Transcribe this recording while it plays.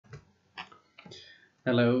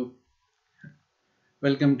Hello,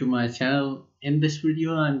 welcome to my channel. In this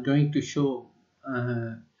video, I'm going to show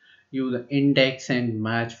uh, you the index and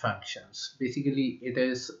match functions. Basically, it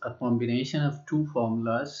is a combination of two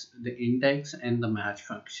formulas, the index and the match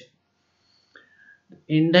function.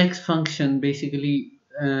 Index function basically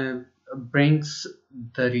brings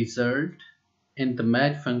the result, and the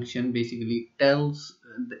match function basically tells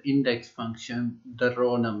the index function the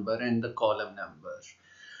row number and the column number.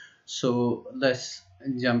 So let's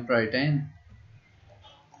jump right in.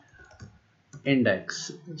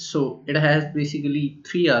 Index, so it has basically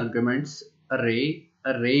three arguments. Array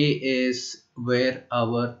is where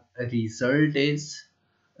our result is,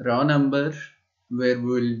 raw number where we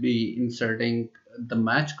will be inserting the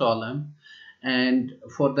match column, and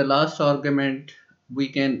for the last argument we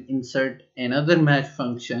can insert another match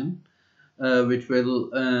function, which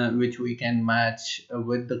we can match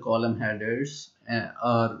with the column headers,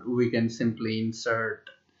 or we can simply insert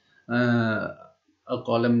uh, a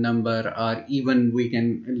column number, or even we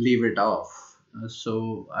can leave it off.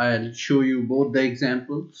 So I'll show you both the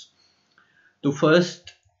examples. So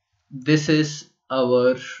first, this is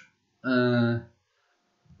our uh,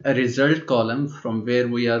 a result column from where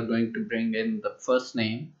we are going to bring in the first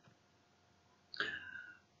name.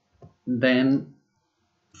 Then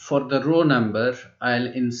for the row number, I'll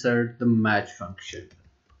insert the match function.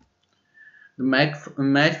 The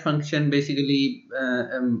match function basically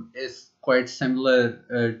is quite similar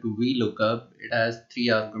to Vlookup. It has three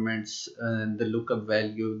arguments: the lookup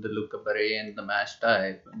value, the lookup array, and the match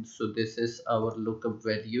type. And so this is our lookup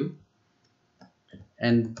value,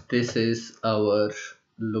 and this is our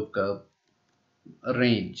lookup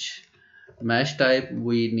range. Match type,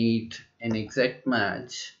 we need an exact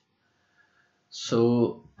match.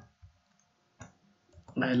 So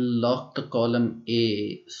I'll lock the column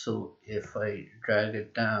A. So if I drag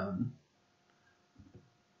it down,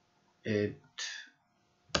 it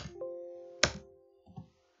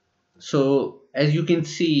so as you can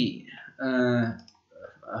see,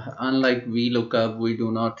 unlike VLOOKUP, we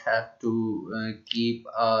do not have to keep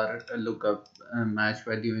our lookup match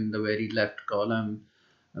value in the very left column.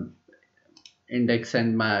 Index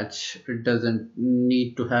and match, it doesn't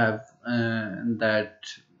need to have that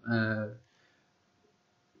uh,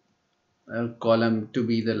 column to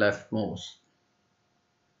be the leftmost.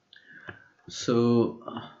 So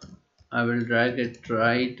I will drag it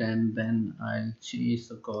right, and then I'll change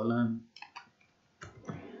the column.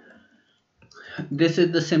 This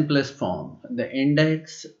is the simplest form: the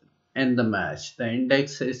index and the match. The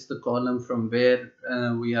index is the column from where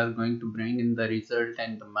we are going to bring in the result,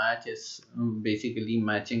 and the match is basically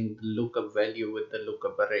matching the lookup value with the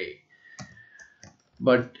lookup array.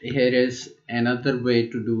 But here is another way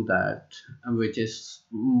to do that, which is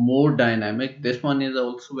more dynamic. This one is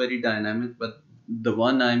also very dynamic, but the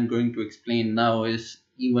one I'm going to explain now is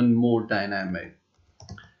even more dynamic.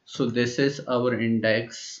 So this is our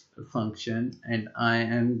index function, and I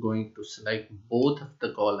am going to select both of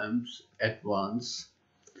the columns at once,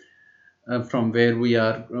 from where we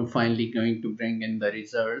are finally going to bring in the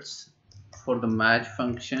results. For the match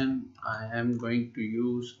function, I am going to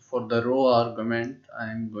use, for the row argument, I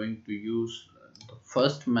am going to use the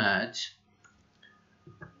first match.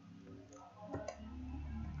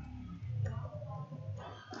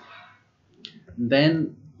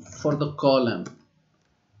 Then for the column,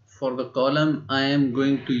 I am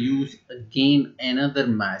going to use again another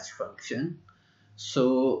match function.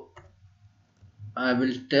 So I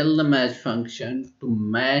will tell the match function to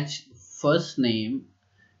match first name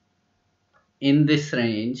in this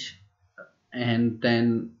range, and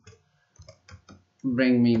then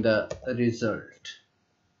bring me the result.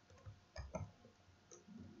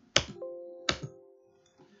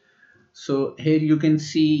 So here you can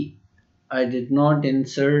see I did not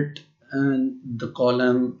insert the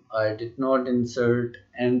column, I did not insert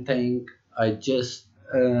anything, I just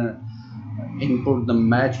input the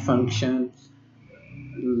match function.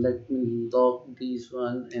 Let me lock these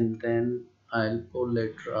one, and then I'll pull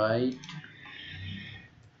it right.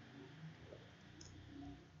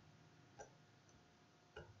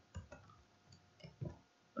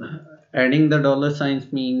 Adding the dollar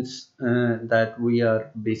signs means that we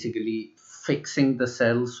are basically fixing the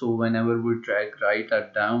cell, so whenever we drag right or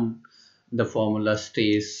down, the formula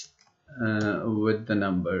stays with the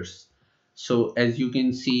numbers. So as you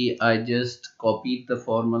can see, I just copied the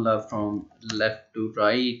formula from left to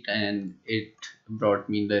right, and it brought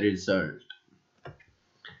me the result.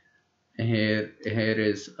 Here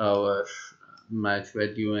is our match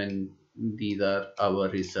value, and these are our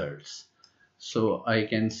results. So I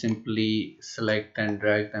can simply select and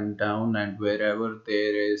drag them down, and wherever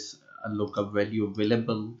there is a lookup value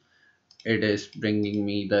available, it is bringing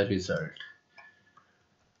me the result.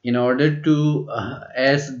 In order to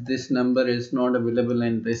as this number is not available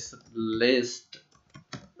in this list,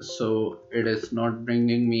 so it is not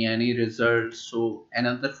bringing me any results. So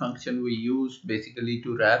another function we use basically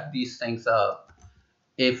to wrap these things up,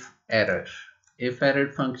 if error. If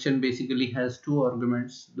error function basically has two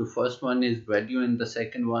arguments. The first one is value and the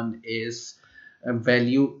second one is a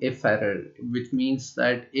value if error, which means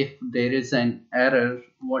that if there is an error,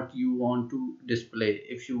 what you want to display.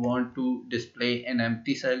 If you want to display an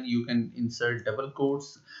empty cell, you can insert double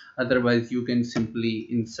quotes. Otherwise you can simply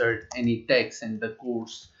insert any text in the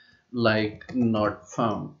quotes like not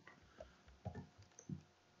found.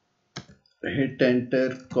 Hit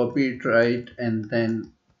enter, copy it right, and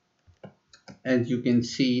then as you can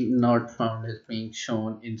see, not found is being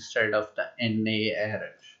shown instead of the NA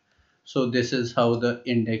error. So this is how the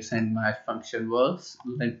index and match function works.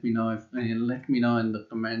 Let me know in the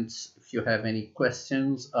comments if you have any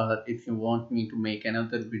questions, or if you want me to make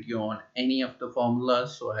another video on any of the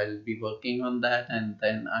formulas. So I'll be working on that, and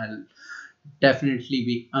then I'll definitely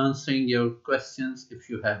be answering your questions if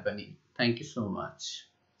you have any. Thank you so much.